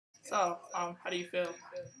So, how do you feel?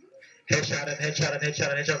 Headshot him, headshot him, headshot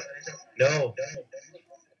him, headshot him. No.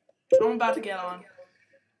 I'm about to get on.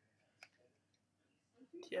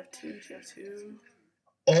 TF2, TF2.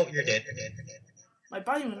 Oh, you're dead. My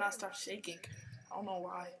body will not stop shaking. I don't know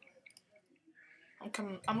why. I'm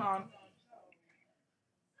coming. I'm on.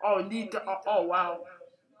 Oh, oh wow.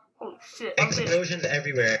 Holy shit. Explosions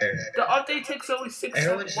everywhere. The update takes only 6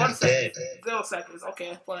 Everyone's seconds. 1 just second. dead. 0 seconds.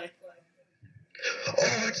 Okay, play. Oh,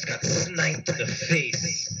 I just got sniped in the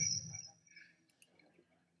face.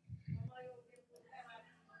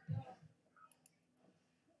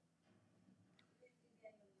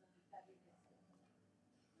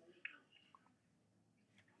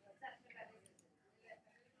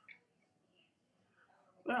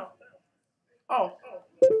 Wow. Oh.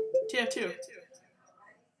 TF2.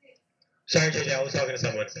 Sorry, JJ, I was talking to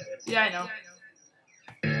someone. Yeah, I know.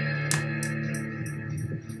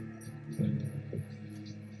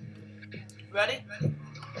 Ready?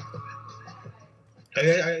 Are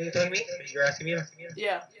you telling me? You're asking me?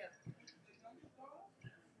 Yeah.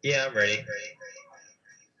 Yeah, I'm ready.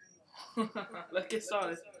 Let's get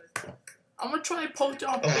started. I'm gonna try posting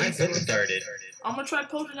on Facebook. Oh, I've been started. I'm gonna try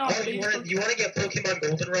posting on Facebook. You wanna get Pokemon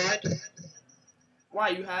Goldenrod? Why,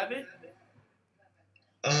 you have it?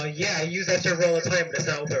 Yeah, I use that server all the time, but it's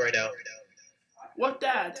not open right now. What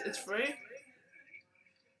that? It's free?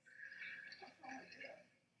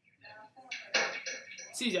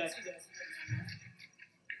 CJ.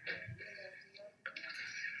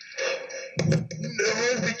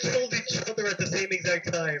 No, we killed each other at the same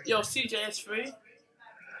exact time. Yo, CJ, it's free?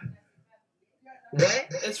 What?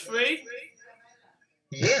 It's free?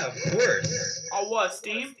 Yeah, of course. On what,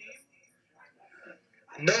 Steam?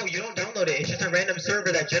 No, you don't download it. It's just a random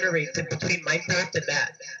server that generates it between Minecraft and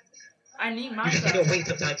that. I need Minecraft. You just need to wait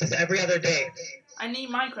sometimes. It's every other day. I need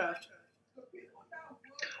Minecraft.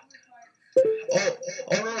 Oh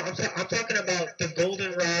no, I'm talking about the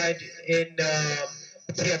Goldenrod in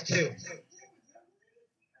TF2.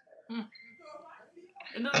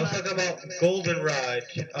 I was talking about Goldenrod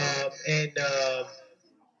in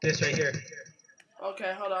this right here.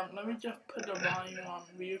 Okay, hold on. Let me just put the volume on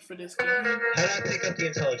mute for this game. How do I pick up the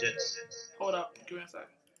intelligence? Hold up. Give me a sec.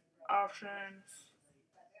 Options.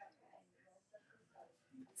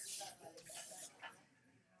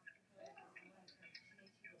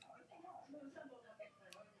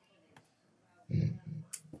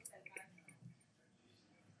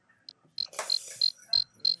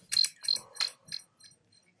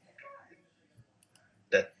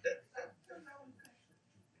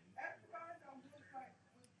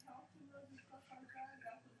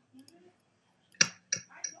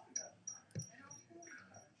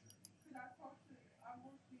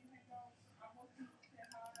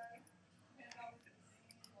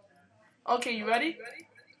 Okay, you ready?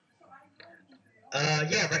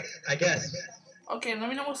 Yeah, right. I guess. Okay, let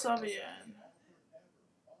me know what server you're in.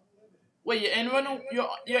 Wait, you're in one?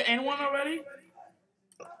 You're in one already?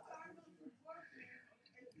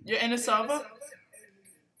 You're in a server?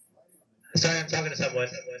 Sorry, I'm talking to someone.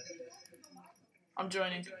 I'm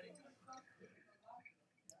joining.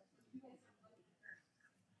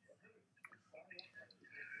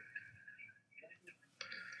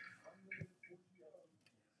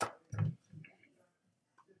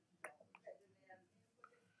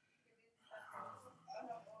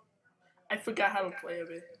 I forgot how to play a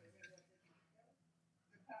bit.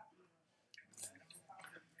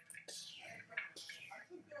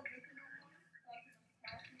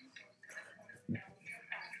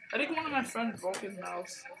 I think one of my friends broke his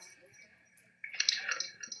mouse.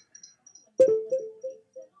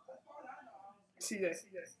 CJ.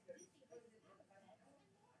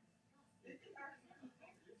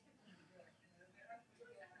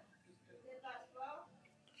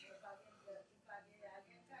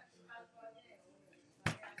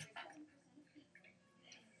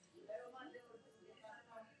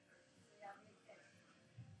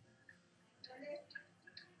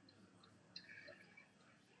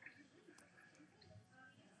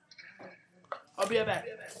 I'll be right back.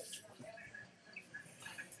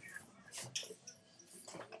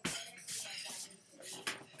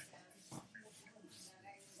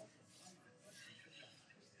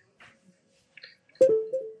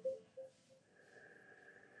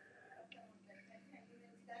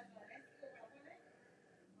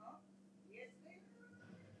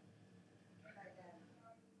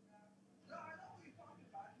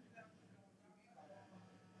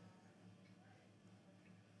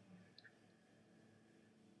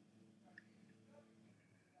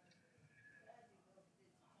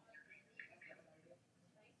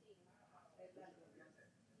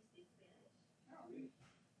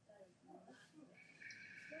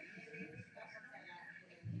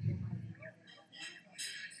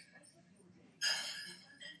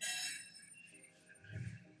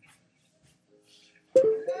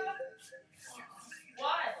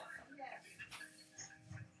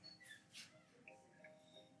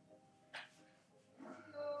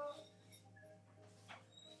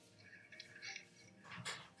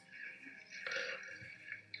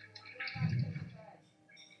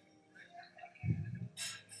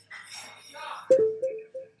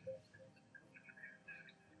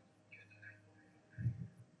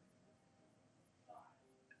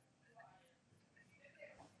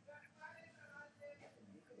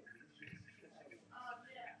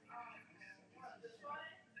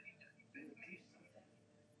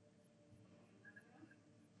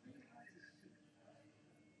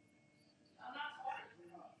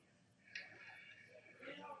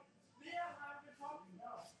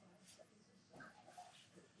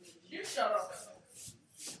 Shut up.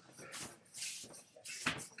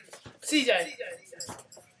 CJ.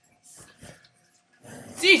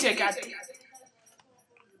 CJ got it.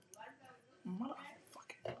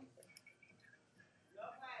 Motherfucker.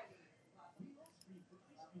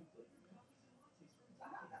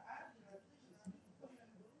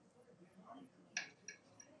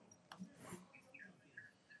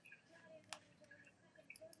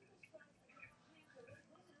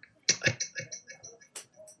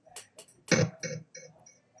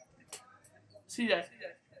 CJ.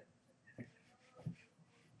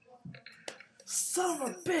 Son of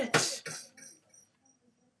a bitch.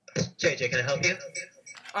 JJ, can I help you?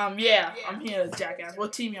 Yeah, I'm here, jackass.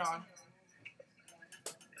 What team you on?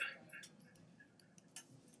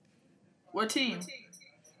 What team?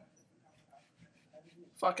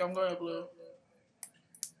 Fuck, I'm going to blue.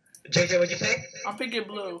 JJ, what'd you say? I'm picking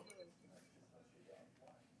blue.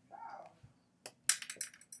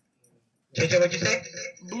 JJ, what'd you say?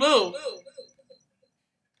 Blue.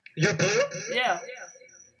 You're blue? Yeah.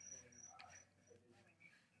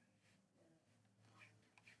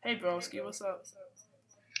 Hey, broski, what's up?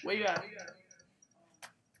 Where you at?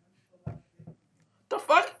 The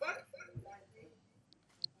fuck?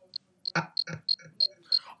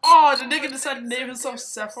 Oh, the nigga decided to name himself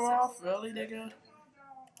Sephiroth? Really, nigga?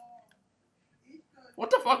 What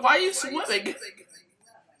the fuck? Why are you swimming?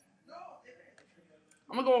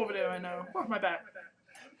 I'm gonna go over there right now. Off my back.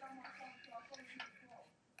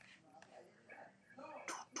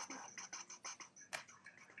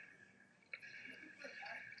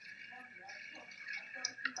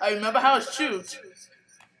 I remember how it's shoots.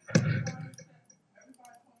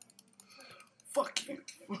 Fuck you,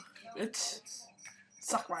 bitch.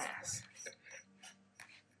 Suck my ass.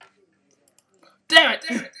 Damn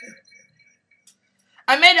it!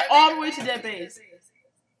 I made it all the way to their base.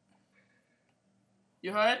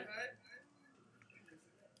 You heard?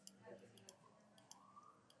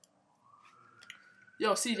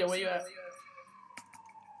 Yo, CJ, where you at?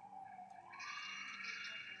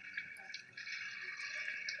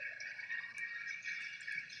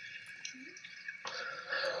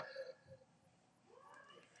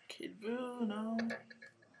 Kid Bruno.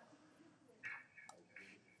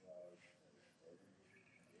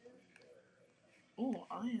 Ooh,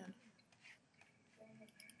 iron.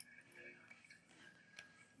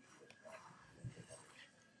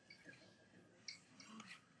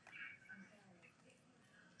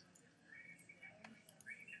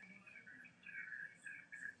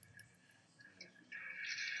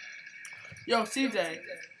 Yo, CJ.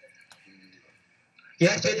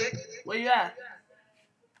 Yes, JJ? Where you at?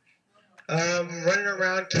 Running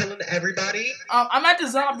around killing everybody. I'm at the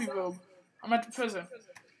zombie room. I'm at the prison.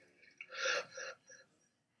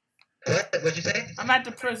 What? What'd you say? I'm at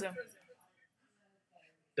the prison.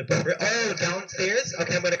 Oh, downstairs?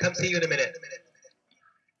 Okay, I'm gonna come see you in a minute.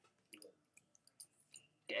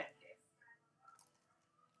 Yeah.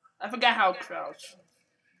 I forgot how to crouch.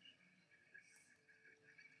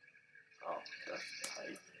 Oh, that's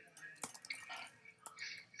tight.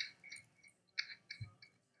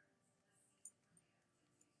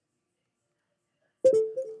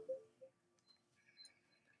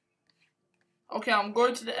 Okay, I'm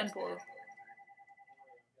going to the end portal.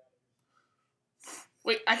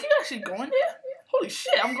 Wait, I can actually go in there? Holy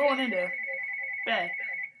shit, I'm going in there. Bang.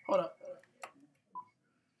 Hold up.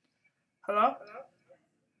 Hello?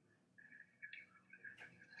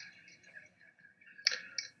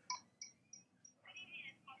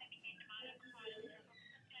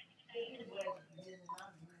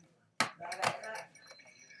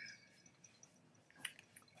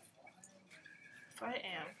 If I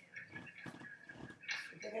am.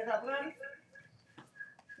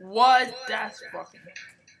 What? That's fucking.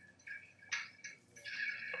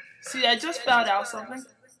 See, I just found out something.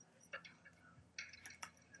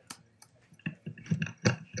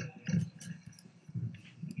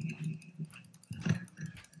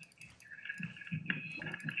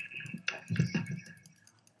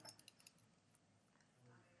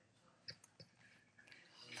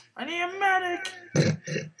 I need a medic.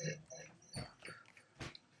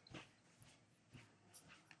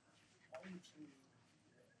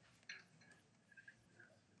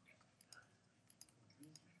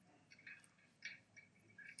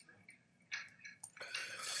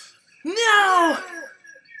 No!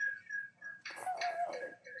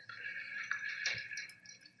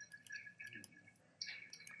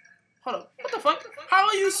 Hold up. What the fuck? How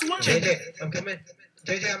are you swimming? JJ, I'm coming.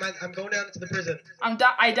 JJ, I'm going down into the prison. I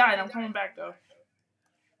died. I'm coming back though.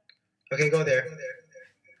 Okay, go there.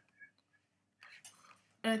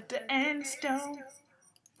 At the end stone.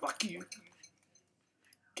 Fuck you.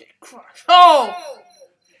 Get Crush. Oh!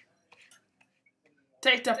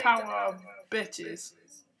 Take the power of bitches.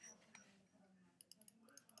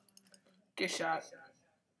 Get shot.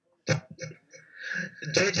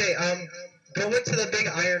 JJ, go into the big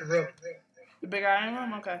iron room. The big iron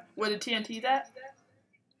room? Okay. Where the TNT's at?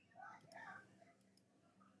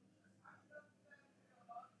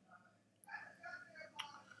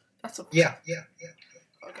 That's a... Yeah.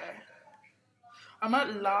 Okay. I'm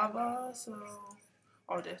at lava, so...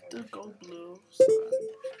 Oh, there's the gold blue. So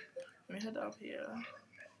let me head up here.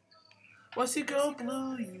 Once you go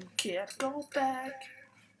blue, you can't go back.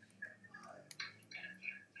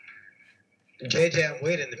 JJ, I'm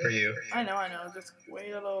waiting for you. I know. Just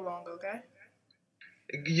wait a little longer, okay?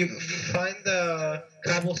 You find the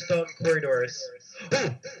cobblestone corridors. Oh,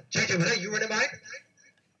 JJ, was that you running by?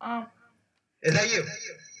 Is that you?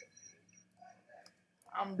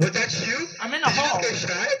 Was that you? I'm in the hall. Did you just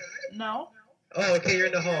get shot? No. Oh, okay, you're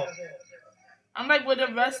in the hall. I'm like where the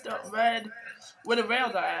rest of red, where the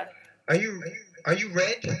rails are at. Are you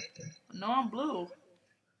red? No, I'm blue.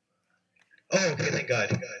 Oh, okay, thank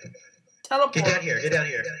God. Teleport. Get down here.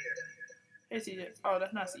 Hey, CJ. Oh,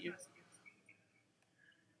 that's not you.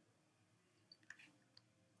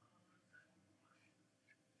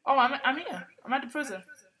 Oh, I'm here. I'm at the prison.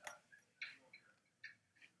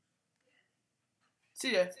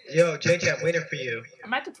 CJ. Yo, JJ, I'm waiting for you.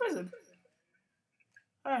 I'm at the prison.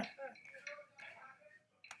 Alright.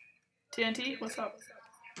 TNT, what's up?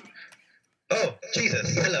 Oh,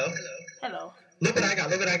 Jesus. Hello. Look what I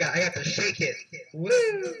got. I got to shake it. Woo.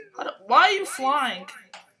 Why are you flying?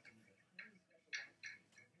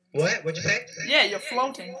 What? What'd you say? Yeah, you're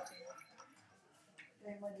floating.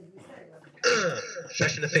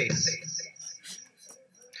 Fresh in the face.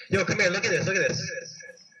 Yo, come here. Look at this.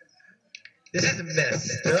 This is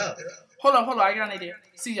messed up. Hold on. I got an idea.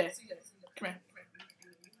 CJ, come here.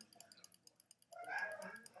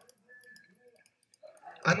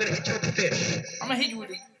 I'm gonna hit you with the fish. I'm gonna hit you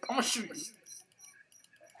with it. I'm gonna shoot you.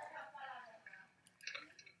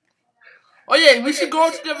 Oh yeah, we should go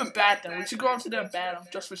up to them and bat them.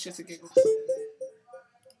 Just for shits and giggles.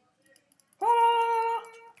 Ah.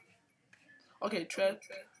 Okay, tread.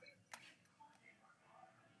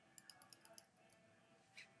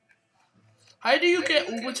 How do you get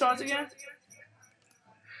Uber charge again?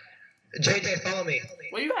 JJ, follow me.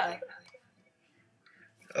 Where you at?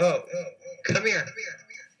 Oh, come here.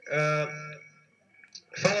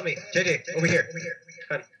 Follow me. JJ, over here.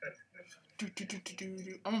 Come on.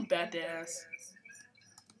 I'm a badass.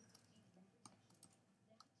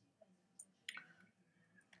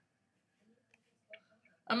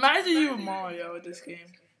 Imagine you and Mario at this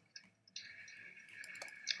game.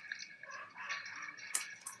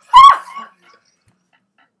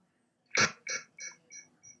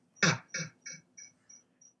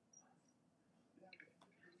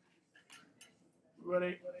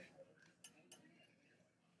 Ready?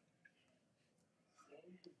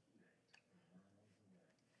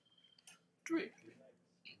 Three.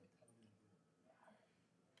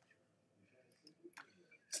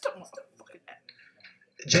 Stop motherfucking that.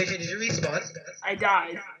 JJ, did you respawn? I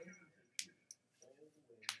died.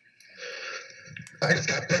 I just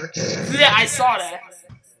got burnt. Yeah, I saw that.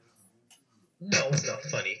 No, it's not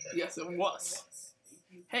funny. Yes, it was.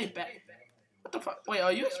 Hey, back. What the fuck? Wait,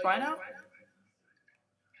 are you a spy now?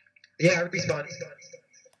 Yeah, I respawned.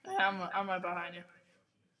 Yeah, I'm right behind you.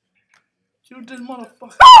 Shoot this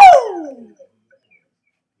motherfucker. Oh!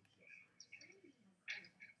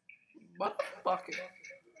 Motherfucker.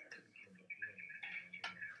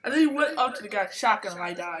 And then he went up to the guy's shotgun and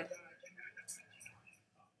I died.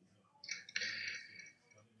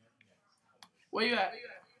 Where you at?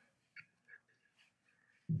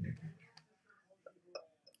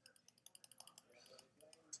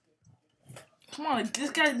 Come on,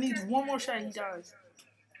 this guy needs one more shot, he dies.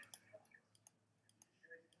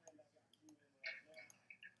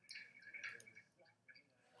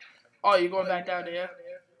 Oh, you're going back down there?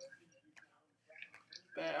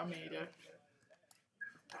 Bad, I'm here there.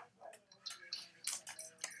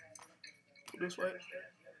 This way.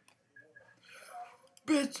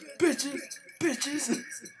 Bitches.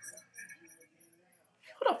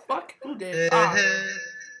 Who the fuck? Who did? Ah.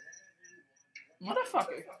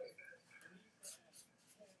 Motherfucker.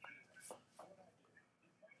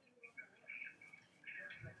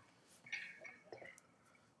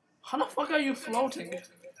 How the fuck are you floating?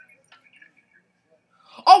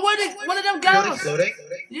 Oh, one of them guys. Floating?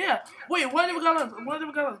 Yeah. Wait, one of them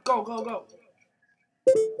guys. Go.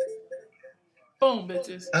 Boom,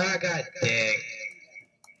 bitches. Ah, god dang.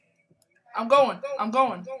 I'm going.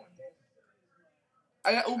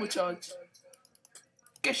 I got Uber charge.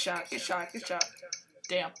 Get shot. Get shot. Get shot.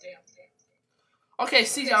 Damn. Okay,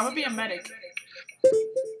 CJ, I'm gonna be a medic.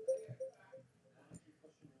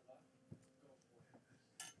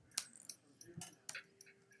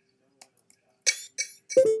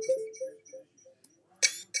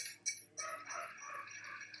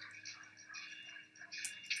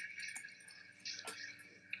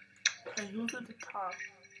 Okay, who's at the top?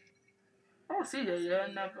 Oh, CJ, you're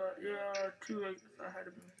 2 eggs ahead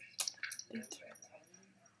of me.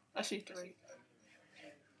 Actually 3.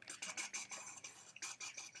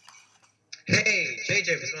 Hey, JJ,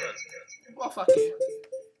 what's going on? Well, fuck you.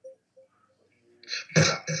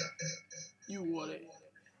 You want it.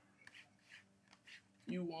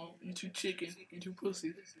 You won't. You too chicken. You too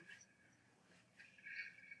pussy.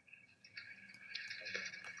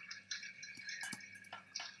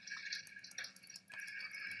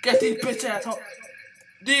 Get these bitch ass hoes.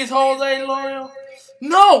 These hoes ain't loyal.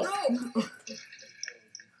 No!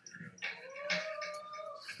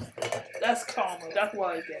 That's karma. That's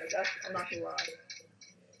what I get. I'm not gonna lie.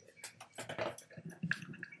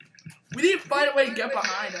 We need to find a way to get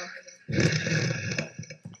behind him.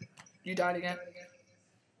 You died again?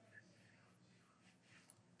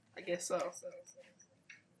 I guess so.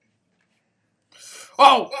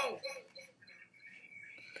 Oh!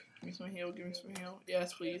 Give me some heal, give me some heal.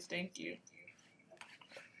 Yes, please, thank you.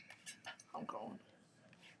 I'm going.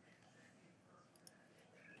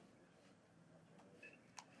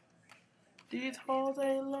 These hoes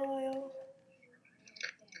ain't loyal.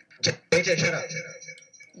 JJ, shut up.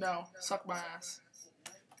 No, suck my ass.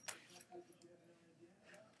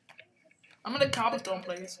 I'm in the cobblestone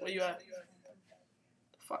place. Where you at?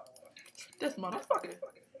 Fuck. This motherfucker.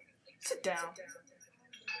 Sit down.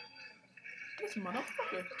 This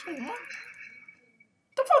motherfucker. What?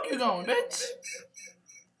 The fuck you going, bitch?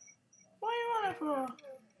 What you running for?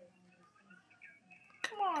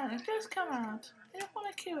 Come on, just come out. I don't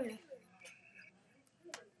wanna kill you.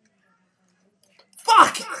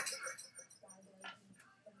 Fuck!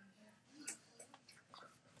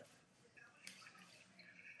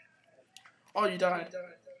 Oh, you died.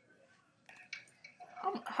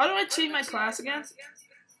 How do I change my class again?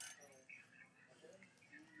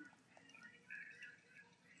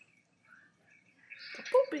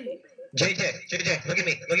 Poopy. JJ, look at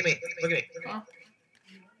me. Huh?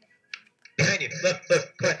 Behind you. Look.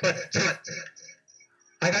 Come on.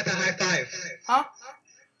 I got the high 5. Huh?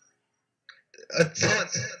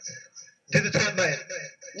 Taunt. Do the taunt button.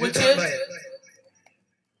 Which is?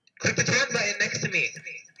 Click the taunt button next to me.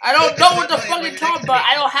 I don't know what the fucking taunt button.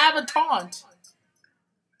 I don't have a taunt.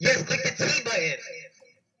 Yes, click the T button.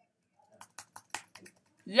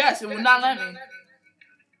 Yes, it will not let me.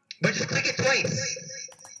 But just click it twice.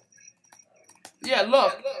 Yeah,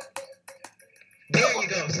 look. There you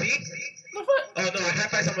go, see? Look what? Oh no, I high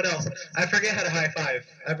five someone else. I forget how to high five.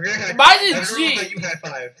 Mine is G. How you high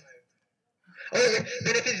five. Oh,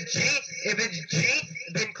 then if it's G,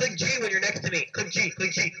 then click G when you're next to me. Click G.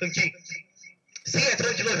 See, I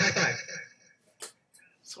told you, look, high five.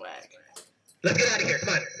 Swag. Let's get out of here,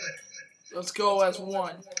 come on. Let's go as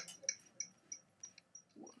one.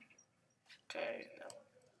 Okay.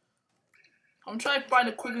 I'm trying to find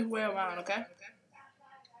the quickest way around, okay?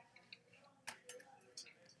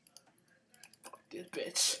 Fuck this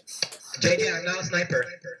bitch. JJ, I'm now a sniper.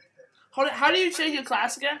 Hold on, how do you change your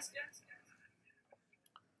class again?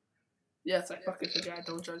 Yes, I fucking forgot.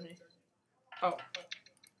 Don't judge me. Oh.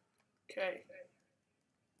 Okay.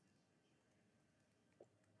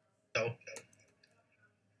 No.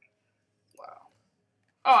 Wow.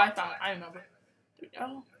 Oh, I found it. I remember. There we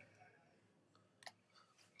go.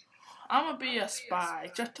 I'm gonna be a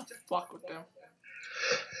spy just to fuck with them.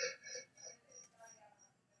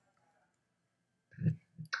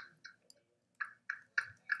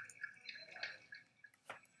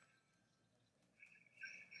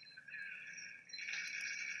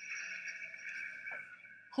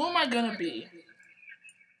 Who am I gonna be?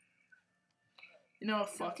 You know what,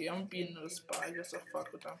 fuck it. I'm gonna be another spy just to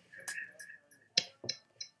fuck with them.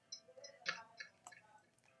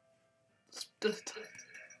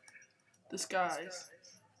 Disguise.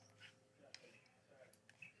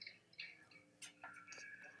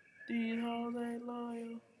 These hoes ain't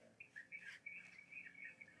loyal.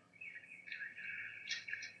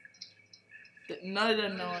 None of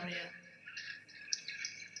them know I'm here.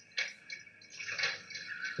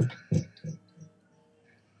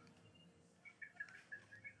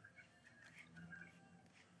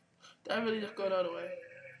 Did I really just go the other way?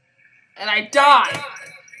 And I died!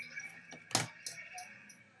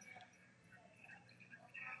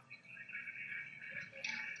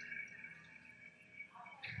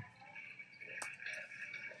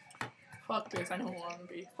 Fuck this. I know who I want to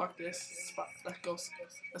be. Fuck this. Spot. Let's go.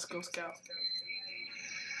 Let's go scout.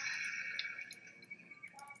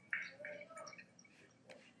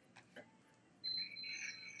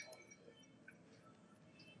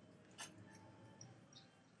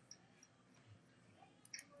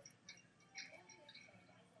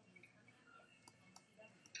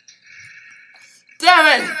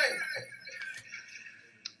 Damn it!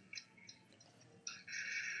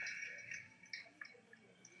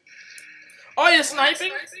 Oh, you're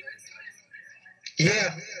sniping?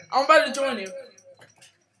 Yeah. I'm about to join you.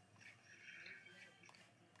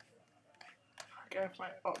 Okay, fine.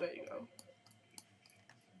 Oh, there you go.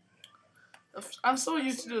 I'm so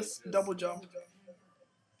used to this double jump.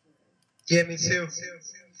 Yeah, me too.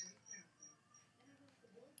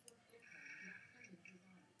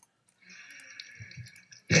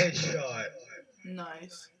 Headshot.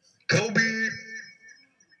 Nice. Kobe.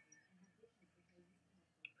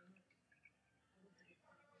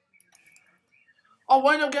 Oh,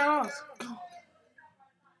 why not get us? Go.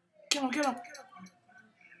 Get him, get him.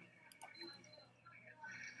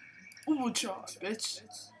 Ooh, charge, bitch.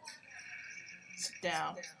 Sit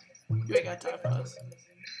down. You ain't got time for us.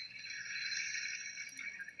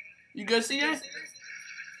 You good, CJ?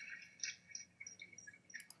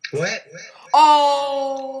 What?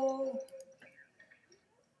 Oh!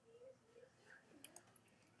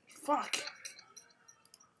 Fuck.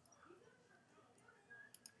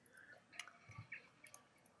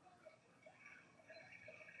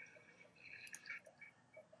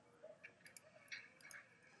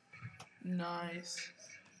 Nice.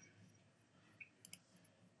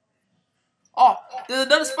 Oh, there's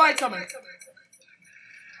another spy coming.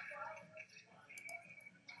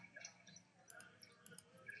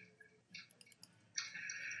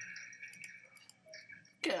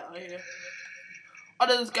 Get out of here. Oh,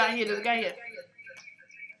 there's a guy here. There's a guy here.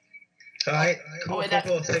 Alright, cool, Oh, wait,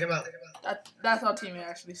 cool. Take him out. That's our teammate,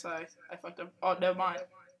 actually. Sorry. I fucked up. Oh, never mind.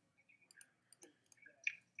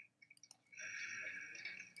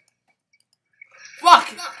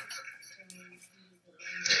 Fuck!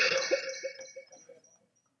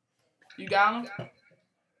 You got him?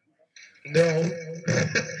 No.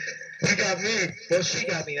 He got me. Well, she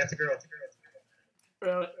got me. That's a girl.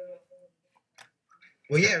 Really?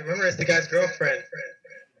 Well, yeah, remember, it's the guy's girlfriend.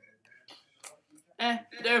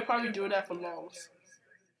 They would probably do that for lols.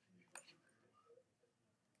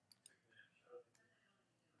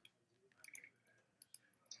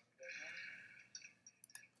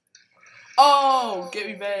 Oh, get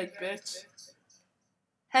me back, bitch.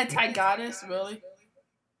 Hentai goddess, really?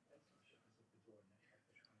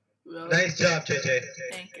 Really? Nice job, JJ.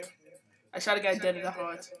 Thank you. I shot a guy dead in the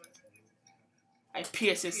heart. I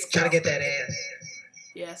pierce his Trying to scalp. get that ass.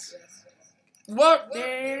 Yes. What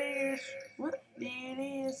there it is? What there it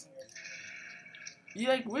is? You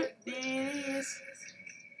like what there it is?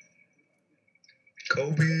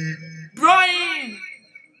 Kobe. Brian!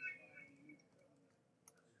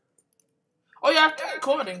 Oh yeah, I'm still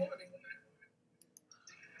recording.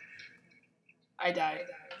 I died.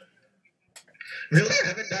 Really? I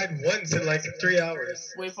haven't died once in like 3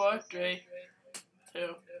 hours. Wait for it. 3,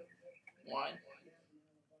 2, 1.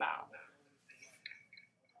 Bow.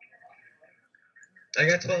 I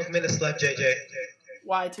got 12 minutes left, JJ.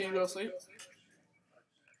 Why? Till you go to sleep?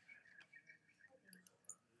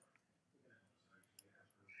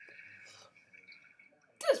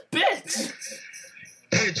 This bitch!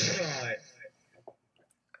 Headshot.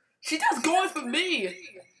 She just going for me!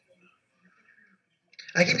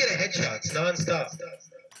 I keep getting headshots non-stop.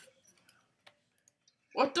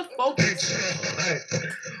 What the fuck?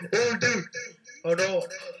 Headshot. Oh, dude. Oh, no.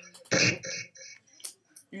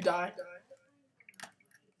 You died.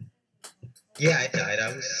 Yeah, I died.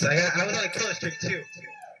 I was on a killer streak, too.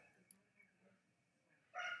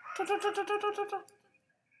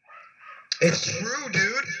 It's true,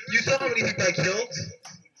 dude. You saw how many people I killed?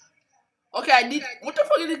 Okay, I need. What the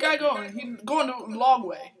fuck is this guy going? He's going the long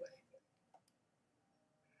way.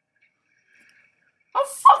 Oh,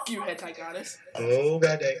 fuck you, hentai goddess. Oh,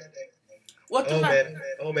 god dang. What the Oh, fuck? man.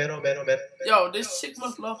 Oh, man, oh, man, oh, man. Yo, this chick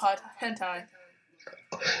must love hot hentai.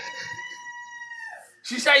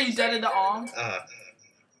 She shot you dead in the arm?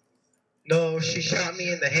 No, she shot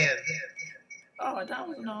me in the hand. Oh, that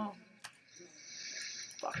was no.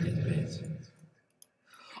 Fuck this bitch.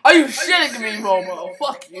 Are you shitting me, Momo?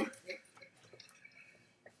 Fuck you.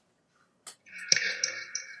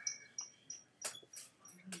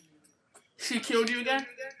 She killed you again?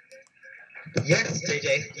 Yes,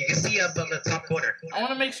 JJ. You can see up on the top corner. I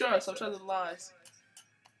want to make sure. Sometimes it lies.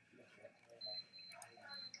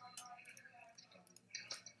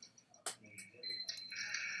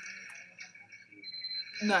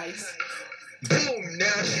 Nice. Boom!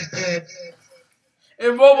 Now she's dead.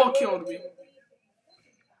 And Robo killed me.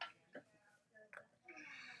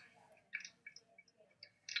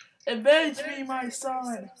 Avenge me, my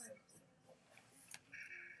son.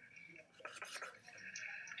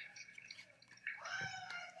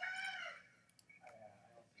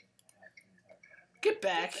 Get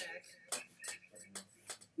back.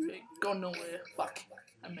 You ain't go nowhere. Fuck.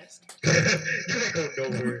 I missed. You ain't go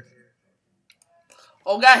nowhere.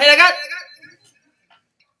 Oh god, hit I got!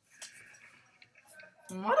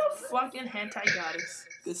 Motherfucking hentai goddess.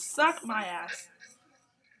 Just suck my ass.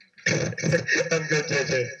 I'm good,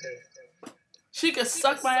 JJ. She could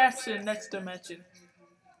suck my ass to the next dimension.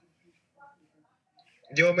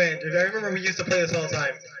 Yo, man, I remember we used to play this all the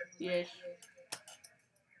time. Yes.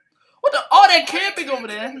 What the? Oh, that camping over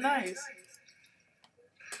there. That's nice.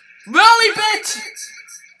 Really, bitch?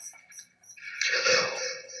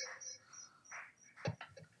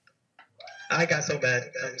 I got so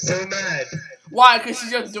mad. I'm so mad. Why? Because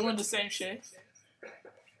she's just doing the same shit?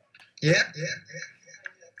 Yeah?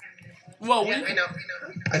 Well, yeah, I know.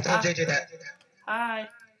 I told JJ that. Hi.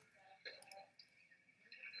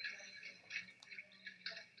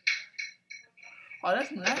 Oh,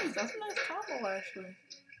 that's nice. That's a nice combo, actually.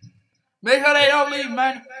 Make sure they don't leave,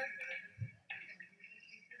 man.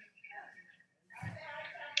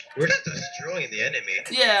 We're just destroying the enemy.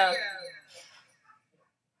 Yeah.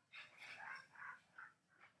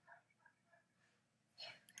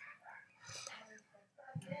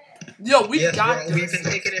 Yo, we've been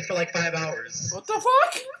taking it for like 5 hours. What the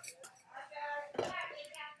fuck?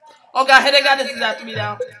 Oh god, Hedda got this after me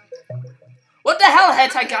now. What the hell,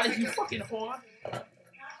 Hedda got it, you fucking whore?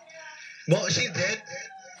 Well, she's dead.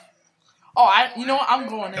 Oh, you know what? I'm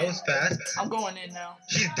going in. That was fast. I'm going in now.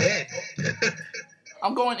 She's dead.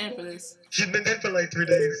 I'm going in for this. She's been dead for like 3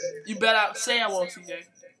 days. You better say I will, CJ.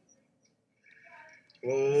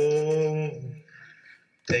 Oh.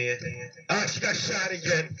 Dang it. Ah, she got shot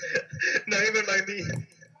again. Not even by me.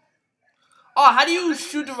 Oh, how do you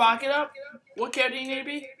shoot the rocket up? What character do you need to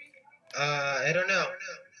be? I don't know.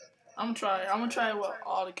 I'm gonna try with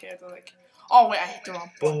all the characters. Like, oh wait, I hit the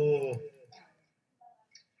wrong button. Oh.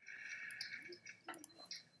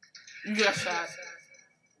 You got shot.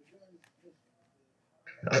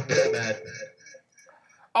 I'm very mad.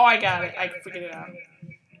 Oh, I got it. I figured it out.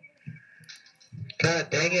 God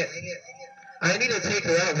dang it. I need to take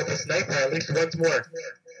her out with a sniper at least once more.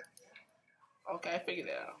 Okay, I figured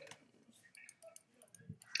it out.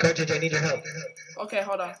 Coach, I need your help. Okay,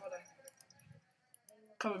 hold on.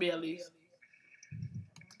 Cover me at least.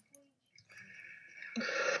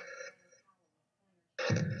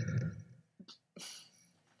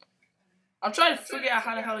 I'm trying to figure out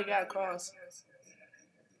how the hell he got across.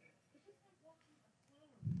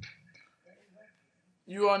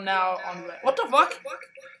 You are now on the right. What the fuck?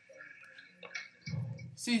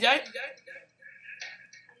 CJ?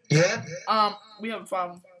 Yeah? We have a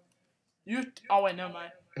problem. Oh wait, never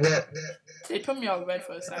mind. What? They put me on red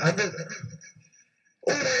for a second.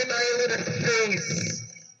 Oh, my annihilated face!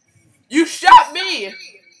 You shot me!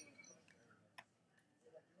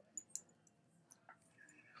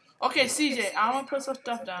 Okay, CJ, I'm gonna put some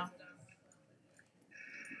stuff down.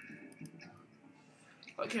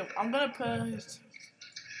 Okay, I'm gonna put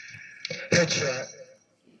Headshot.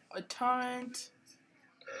 a torrent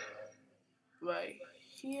right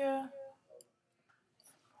here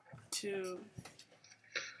to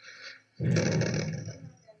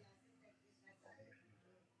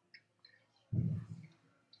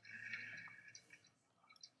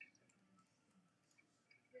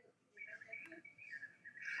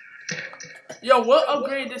Yo, we'll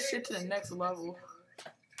upgrade this shit to the next level.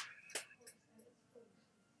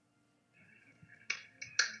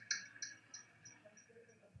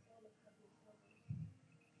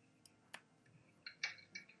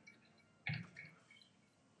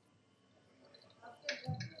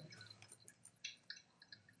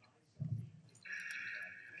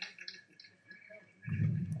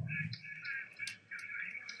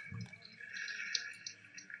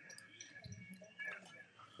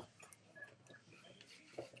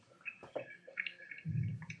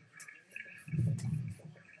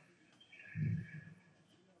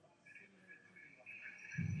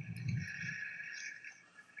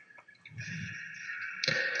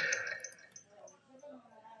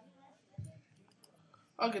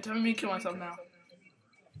 Okay, tell me to kill myself now.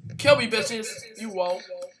 Kill me, bitches. You won't.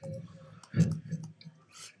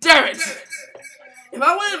 Damn it! If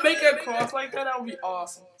I wouldn't make a cross like that, that would be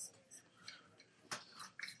awesome.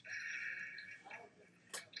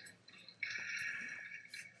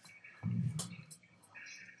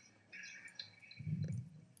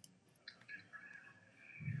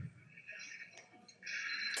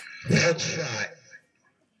 Headshot.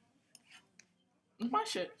 My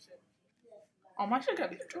shit. Oh, my shit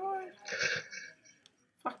got destroyed.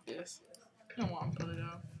 Fuck this. You know what I'm putting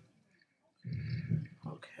down.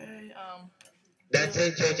 Okay, That's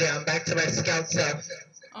it, JJ. I'm back to my scout stuff.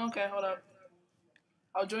 Okay, hold up.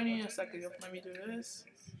 I'll join you in a second. Let me do this.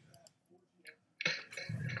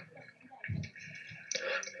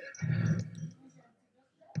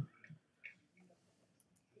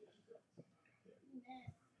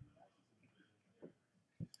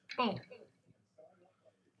 Boom.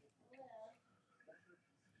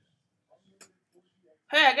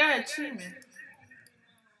 Hey, I got an achievement.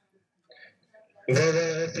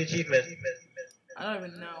 What's the achievement? I don't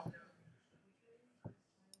even know.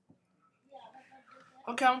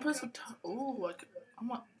 Okay, I'm gonna put some. Ooh,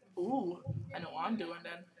 ooh, I know what I'm doing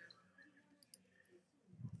then.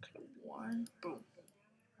 Okay, one, boom.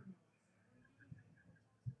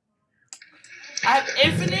 I have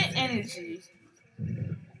infinite energy.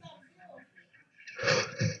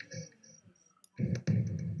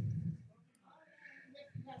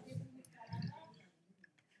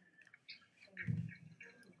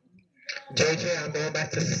 JJ, I'm going back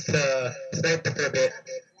to sniper for a bit.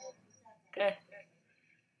 Okay.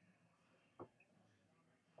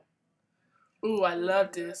 Ooh, I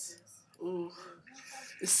love this. Ooh,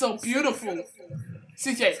 it's so beautiful.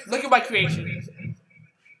 CJ, look at my creation.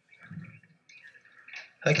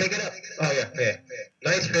 I can't get up. Oh yeah, yeah.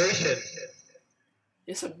 Nice creation.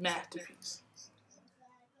 It's a masterpiece.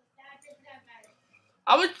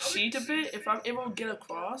 I would cheat a bit if I'm able to get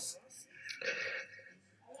across.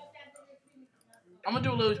 I'm gonna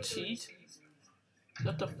do a little cheat.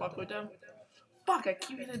 Just to fuck with them. Fuck, I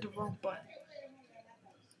keep hitting the wrong button.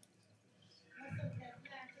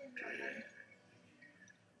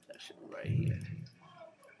 That shit right here.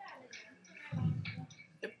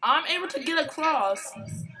 If I'm able to get across,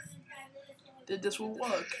 then this will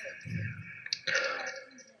work.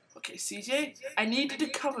 Okay, CJ, I need you to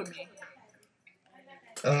cover me.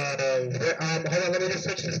 Hold on, let me just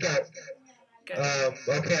switch to scout.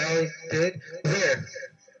 Okay, I already did. Where?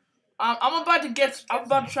 I'm about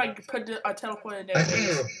to try to put a teleport in their base. I see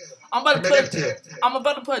you. I'm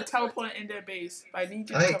about to put a teleport in their base. I need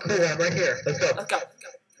you to cover me. Cool, I'm right here. Let's go. Let's go.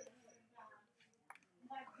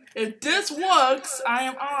 If this works, I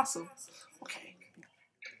am awesome. Okay.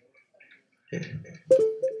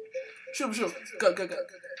 Shoot. Go.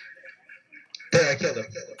 There, I killed him.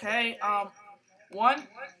 Okay, one.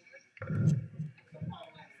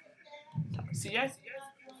 CJ?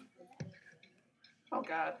 Oh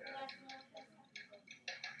god.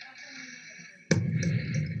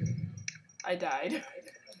 I died.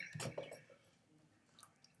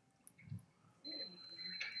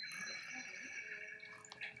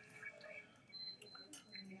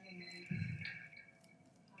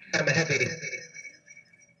 I'm a heavy.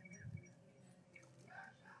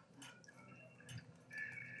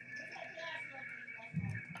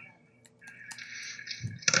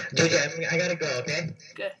 JJ, I gotta go, okay?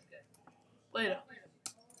 Okay. Later.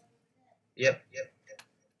 Yep.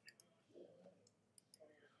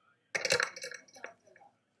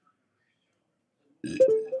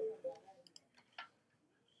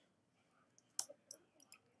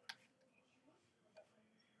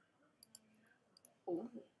 Ooh.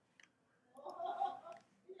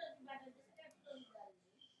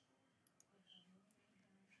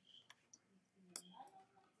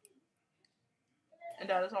 And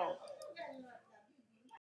that is all.